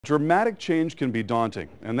Dramatic change can be daunting,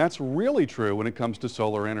 and that's really true when it comes to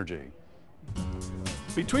solar energy.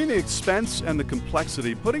 Between the expense and the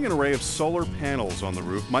complexity, putting an array of solar panels on the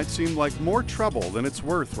roof might seem like more trouble than it's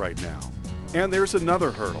worth right now. And there's another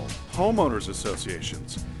hurdle: homeowners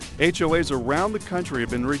associations. HOAs around the country have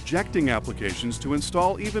been rejecting applications to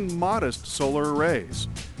install even modest solar arrays.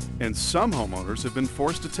 And some homeowners have been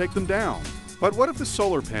forced to take them down. But what if the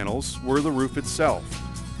solar panels were the roof itself?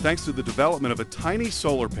 Thanks to the development of a tiny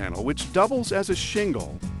solar panel which doubles as a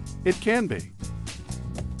shingle, it can be.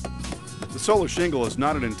 The solar shingle is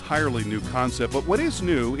not an entirely new concept, but what is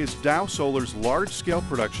new is Dow Solar's large-scale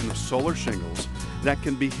production of solar shingles that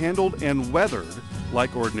can be handled and weathered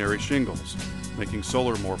like ordinary shingles, making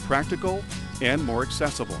solar more practical and more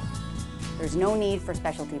accessible. There's no need for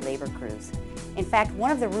specialty labor crews. In fact, one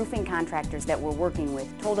of the roofing contractors that we're working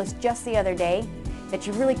with told us just the other day that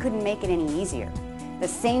you really couldn't make it any easier. The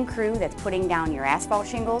same crew that's putting down your asphalt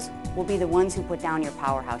shingles will be the ones who put down your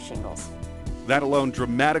powerhouse shingles. That alone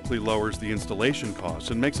dramatically lowers the installation costs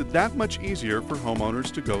and makes it that much easier for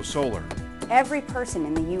homeowners to go solar. Every person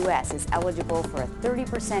in the U.S. is eligible for a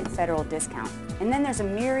 30% federal discount, and then there's a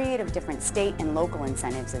myriad of different state and local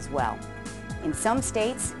incentives as well. In some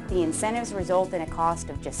states, the incentives result in a cost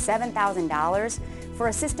of just $7,000 for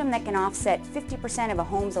a system that can offset 50% of a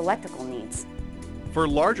home's electrical needs. For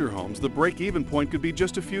larger homes, the break-even point could be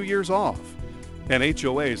just a few years off. And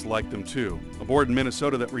HOAs like them too. A board in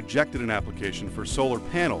Minnesota that rejected an application for solar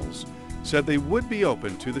panels said they would be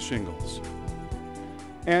open to the shingles.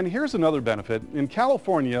 And here's another benefit. In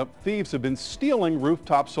California, thieves have been stealing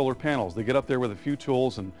rooftop solar panels. They get up there with a few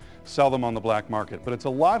tools and sell them on the black market. But it's a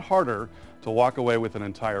lot harder to walk away with an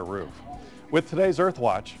entire roof. With today's Earth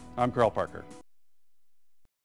Watch, I'm Carl Parker.